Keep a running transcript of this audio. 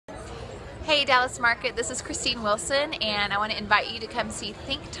Hey Dallas Market, this is Christine Wilson, and I want to invite you to come see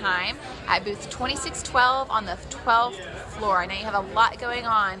Think Time at booth 2612 on the 12th floor. I know you have a lot going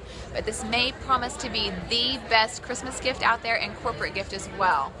on, but this may promise to be the best Christmas gift out there and corporate gift as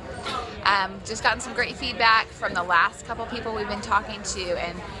well. Just gotten some great feedback from the last couple people we've been talking to,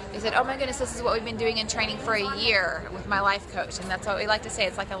 and they said, oh my goodness, this is what we've been doing in training for a year with my life coach. And that's what we like to say,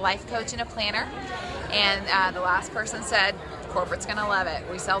 it's like a life coach and a planner. And the last person said, corporate's gonna love it.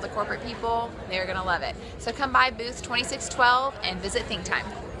 We sell to corporate people, they're gonna love it. So come by booth 2612 and visit Think Time.